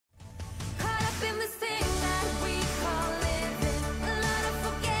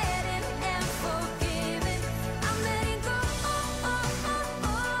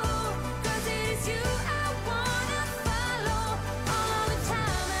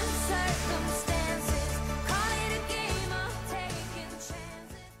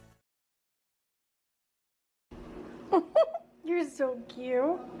You're so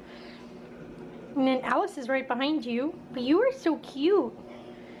cute. And then Alice is right behind you. But you are so cute.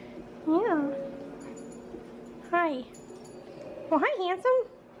 Yeah. Hi. Well, hi, handsome.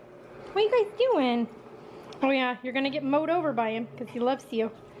 What are you guys doing? Oh, yeah. You're going to get mowed over by him because he loves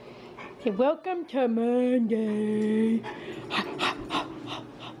you. Okay, welcome to Monday.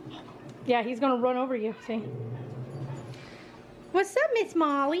 Yeah, he's going to run over you. See? What's up, Miss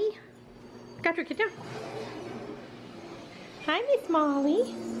Molly? Got your kid down. Hi, Miss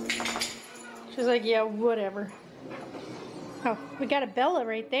Molly. She's like, yeah, whatever. Oh, we got a Bella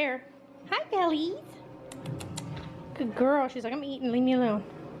right there. Hi, Bellies. Good girl. She's like, I'm eating, leave me alone.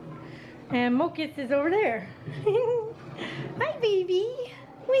 And Mocus is over there. Hi, baby.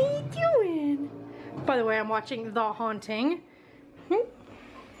 What are you doing? By the way, I'm watching The Haunting. Hey,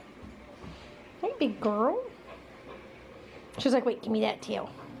 big girl. She's like, wait, give me that tail.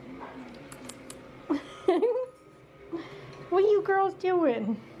 What are you girls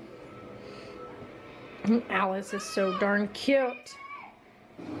doing? Alice is so darn cute.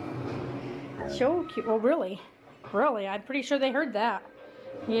 So cute. Well, really? Really? I'm pretty sure they heard that.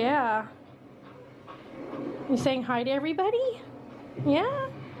 Yeah. You saying hi to everybody? Yeah?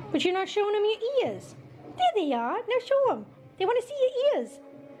 But you're not showing them your ears. There they are. Now show them. They want to see your ears.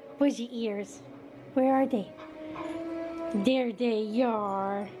 Where's your ears? Where are they? There they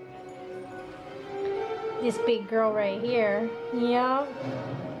are. This big girl right here. Yeah.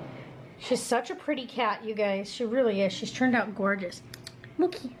 She's such a pretty cat, you guys. She really is. She's turned out gorgeous.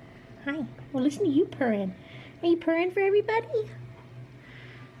 Mookie. Hi. Well, listen to you purring. Are you purring for everybody?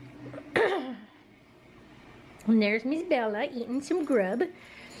 And there's Miss Bella eating some grub.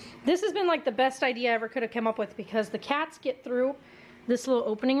 This has been like the best idea I ever could have come up with because the cats get through this little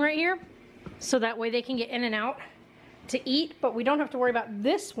opening right here. So that way they can get in and out to eat. But we don't have to worry about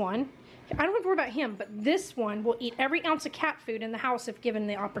this one. I don't have to worry about him, but this one will eat every ounce of cat food in the house if given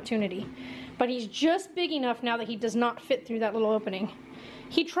the opportunity. But he's just big enough now that he does not fit through that little opening.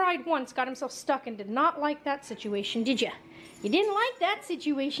 He tried once, got himself stuck, and did not like that situation, did ya? You didn't like that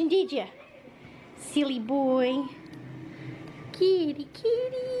situation, did ya? Silly boy. Kitty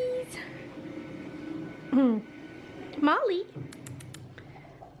kitties. Molly.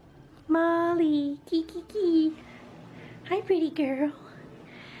 Molly. Kiki. Hi, pretty girl.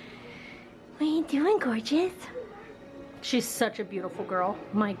 What are you doing, gorgeous? She's such a beautiful girl.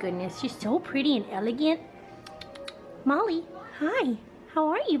 My goodness, she's so pretty and elegant. Molly, hi. How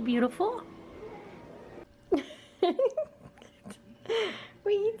are you, beautiful? What are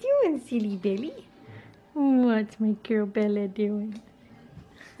you doing, silly Billy? What's my girl Bella doing?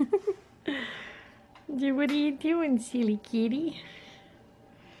 What are you doing, silly kitty?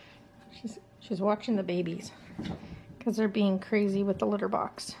 She's watching the babies because they're being crazy with the litter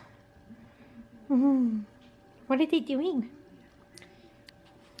box. What are they doing?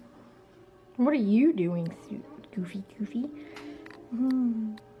 What are you doing, Goofy?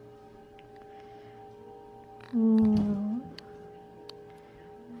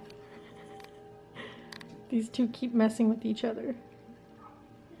 These two keep messing with each other.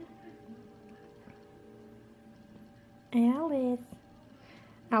 Alice.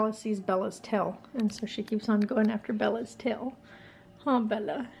 Alice sees Bella's tail, and so she keeps on going after Bella's tail. Oh,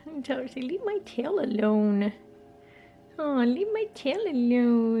 Bella. And tell her, say, leave my tail alone. Oh, leave my tail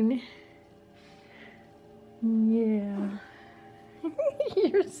alone. Yeah.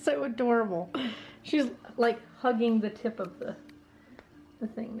 You're so adorable. She's like hugging the tip of the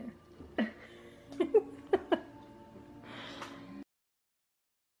thing there.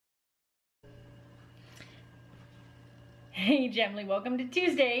 Hey, Gemly, welcome to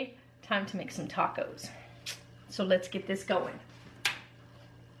Tuesday. Time to make some tacos. So let's get this going.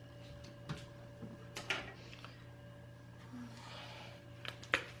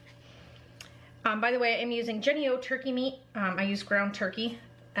 By the way, I'm using Jennie-O turkey meat. I use ground turkey,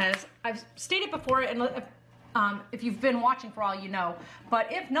 as I've stated before, and if you've been watching for all you know.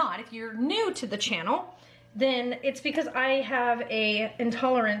 But if not, if you're new to the channel, then it's because I have a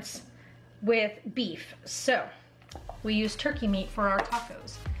intolerance with beef. So we use turkey meat for our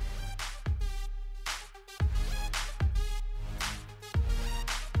tacos.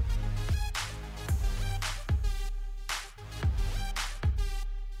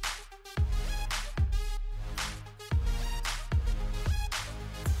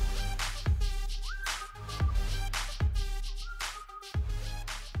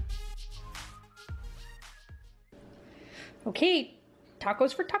 Okay,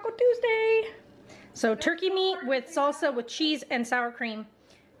 tacos for Taco Tuesday. So turkey meat with salsa with cheese and sour cream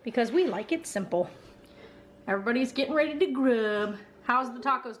because we like it simple. Everybody's getting ready to grub. How's the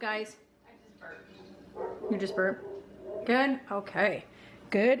tacos, guys? I just burped. You just burped? Good? Okay.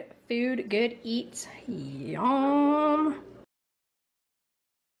 Good food, good eats. Yum.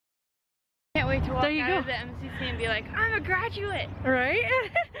 Can't wait to walk There you out go. of the MCC and be like, I'm a graduate. Right?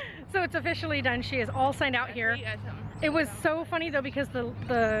 So it's officially done. She is all signed out here. You guys something. It was so funny though, because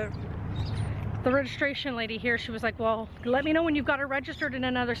the registration lady here, she was like, well, let me know when you've got her registered in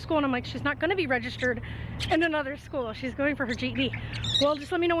another school. And I'm like, she's not going to be registered in another school. She's going for her GED. Well,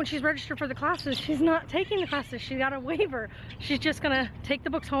 just let me know when she's registered for the classes. She's not taking the classes. She got a waiver. She's just going to take the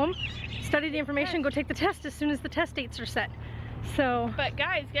books home, study the information, go take the test as soon as the test dates are set. So, But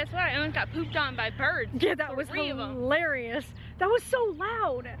guys, guess what? I almost got pooped on by birds. yeah, that was 3 of them. hilarious. That was so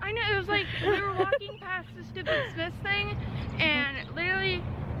loud. I know, it was like we were walking past the stupid Smith thing, and literally,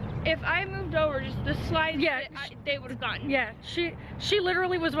 if I moved over just the slightest Yeah, bit, they would have gotten. Yeah, she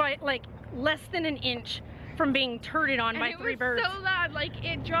literally was like less than an inch from being turded on And by it 3 was birds. so loud, like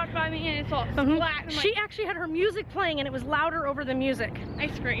it dropped by me and it's all Mhm. splat. And She actually had her music playing and it was louder over the music. I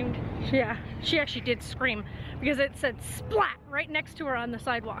screamed. Yeah, she actually did scream because it said splat right next to her on the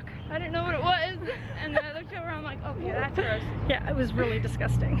sidewalk. I didn't know what it was, and then I looked over and I'm like, okay, that's gross. Yeah, it was really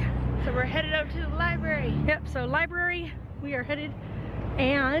disgusting. So we're headed out to the library. Yep, so library, we are headed,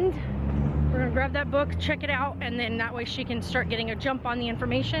 and we're gonna grab that book, check it out, and then that way she can start getting a jump on the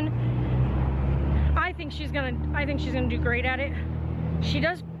information. I think she's gonna do great at it. She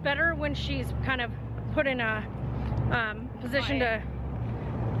does better when she's kind of put in a position to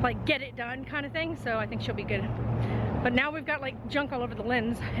like get it done kind of thing, so I think she'll be good. But now we've got like junk all over the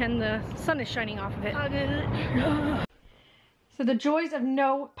lens and the sun is shining off of it. So the joys of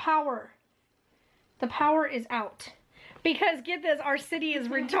no power. The power is out. Because get this, our city is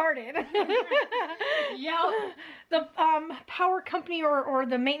retarded. Yeah. The power company or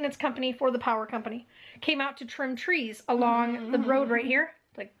the maintenance company for the power company came out to trim trees along the road right here,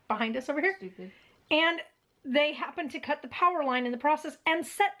 like behind us over here. Stupid. And they happened to cut the power line in the process and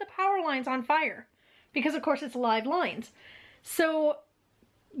set the power lines on fire. Because of course it's live lines. So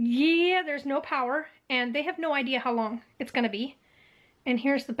yeah, there's no power and they have no idea how long it's gonna be. And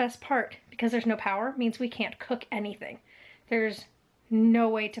here's the best part, because there's no power means we can't cook anything. There's no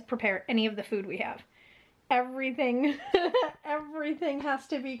way to prepare any of the food we have. Everything, everything has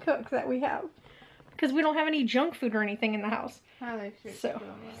to be cooked that we have. Because we don't have any junk food or anything in the house. So,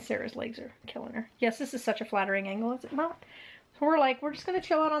 Sarah's legs are killing her. Yes, this is such a flattering angle, is it not? So we're like, we're just gonna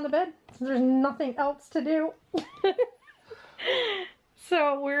chill out on the bed. There's nothing else to do.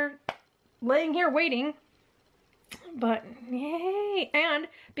 So we're laying here waiting. But yay! And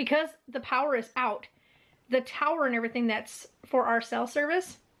because the power is out, the tower and everything that's for our cell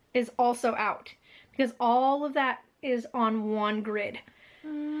service is also out. Because all of that is on one grid.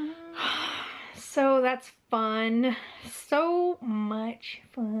 So that's fun. So much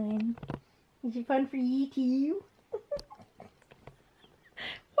fun. Is it fun for you too?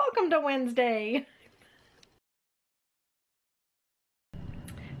 Welcome to Wednesday.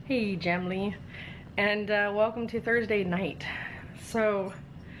 Hey, Gemly. And welcome to Thursday night. So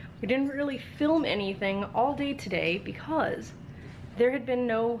we didn't really film anything all day today because there had been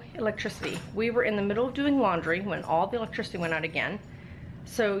no electricity. We were in the middle of doing laundry when all the electricity went out again.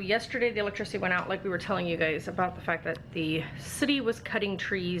 So yesterday the electricity went out, like we were telling you guys about the fact that the city was cutting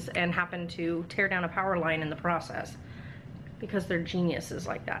trees and happened to tear down a power line in the process because they're geniuses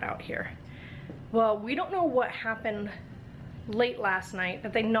like that out here. Well, we don't know what happened late last night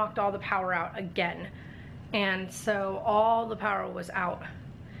that they knocked all the power out again, and so all the power was out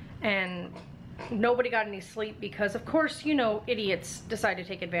and nobody got any sleep because of course, you know, idiots decide to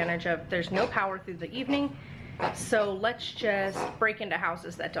take advantage of there's no power through the evening, so let's just break into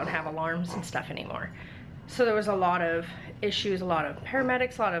houses that don't have alarms and stuff anymore. So there was a lot of issues, a lot of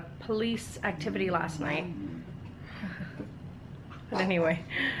paramedics, a lot of police activity last night. But anyway,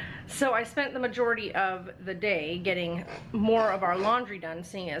 so I spent the majority of the day getting more of our laundry done,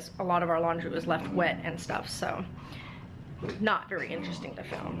 seeing as a lot of our laundry was left wet and stuff, so not very interesting to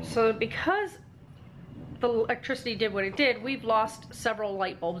film. So because the electricity did what it did, we've lost several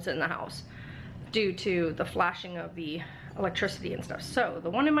light bulbs in the house due to the flashing of the electricity and stuff. So the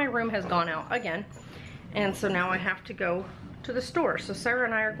one in my room has gone out again, and so now I have to go to the store. So Sarah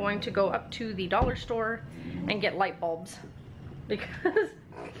and I are going to go up to the dollar store and get light bulbs because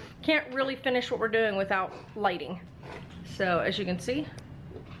can't really finish what we're doing without lighting. So as you can see,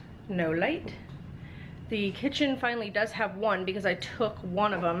 no light. The kitchen finally does have one because I took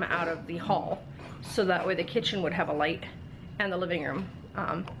one of them out of the hall, so that way the kitchen would have a light, and the living room.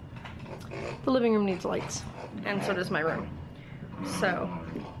 The living room needs lights, and so does my room. So,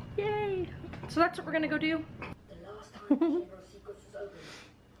 yay! So that's what we're gonna go do.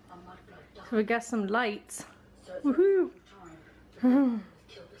 So we got some lights. Woohoo!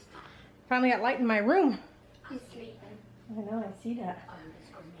 Finally got light in my room. He's sleeping. I know, I see that.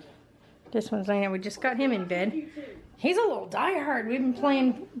 This one's laying. We just got him in bed. He's a little diehard. We've been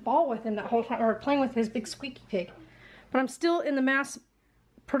playing ball with him that whole time, or playing with his big squeaky pig. But I'm still in the mass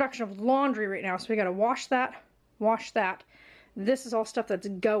production of laundry right now, so we gotta wash that, wash that. This is all stuff that's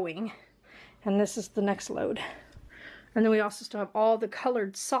going, and this is the next load. And then we also still have all the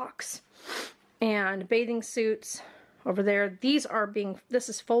colored socks and bathing suits over there. These are this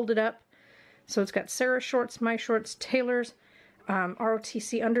is folded up. So it's got Sarah's shorts, my shorts, Taylor's,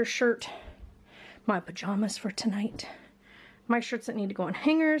 ROTC undershirt, my pajamas for tonight, my shirts that need to go on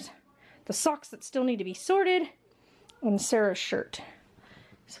hangers, the socks that still need to be sorted, and Sarah's shirt.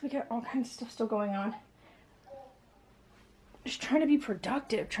 So we got all kinds of stuff still going on. Just trying to be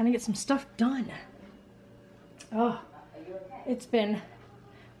productive, trying to get some stuff done. Oh, it's been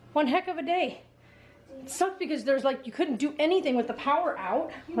one heck of a day. It sucked because there's like, you couldn't do anything with the power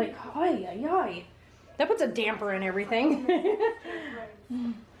out. Like, ay. That puts a damper in everything.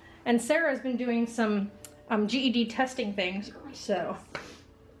 And Sarah's been doing some GED testing things. So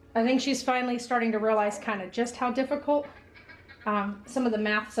I think she's finally starting to realize kind of just how difficult some of the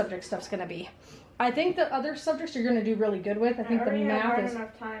math subject stuff's going to be. I think the other subjects you're going to do really good with. I think the math is...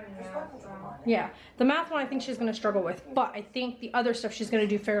 enough time in math, so. Yeah, the math one I think she's going to struggle with. But I think the other stuff she's going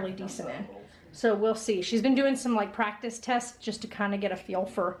to do fairly decent in. So we'll see. She's been doing some like practice tests just to kind of get a feel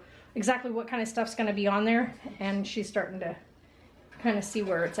for exactly what kind of stuff's going to be on there. And she's starting to kind of see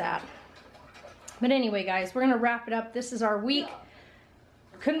where it's at. But anyway, guys, we're going to wrap it up. This is our week.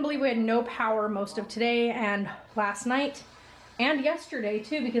 Couldn't believe we had no power most of today and last night. And yesterday,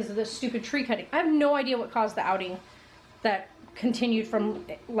 too, because of this stupid tree cutting. I have no idea what caused the outing that continued from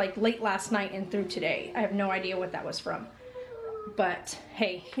like late last night and through today. I have no idea what that was from. But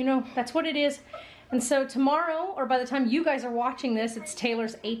hey, you know, that's what it is. And so tomorrow, or by the time you guys are watching this, it's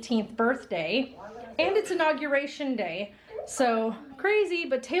Taylor's 18th birthday. And it's inauguration day. So crazy,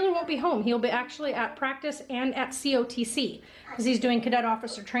 but Taylor won't be home. He'll be actually at practice and at COTC. Because he's doing Cadet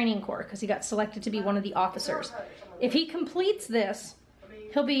Officer Training Corps. Because he got selected to be one of the officers. If he completes this,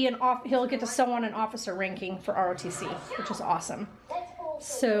 he'll get to sew on an officer ranking for ROTC, which is awesome.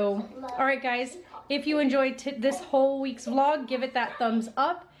 So, all right, guys. If you enjoyed this whole week's vlog, give it that thumbs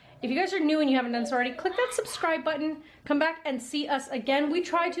up. If you guys are new and you haven't done so already, click that subscribe button. Come back and see us again. We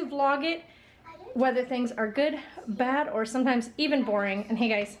try to vlog it, whether things are good, bad, or sometimes even boring. And hey,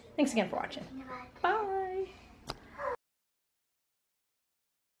 guys, thanks again for watching. Bye.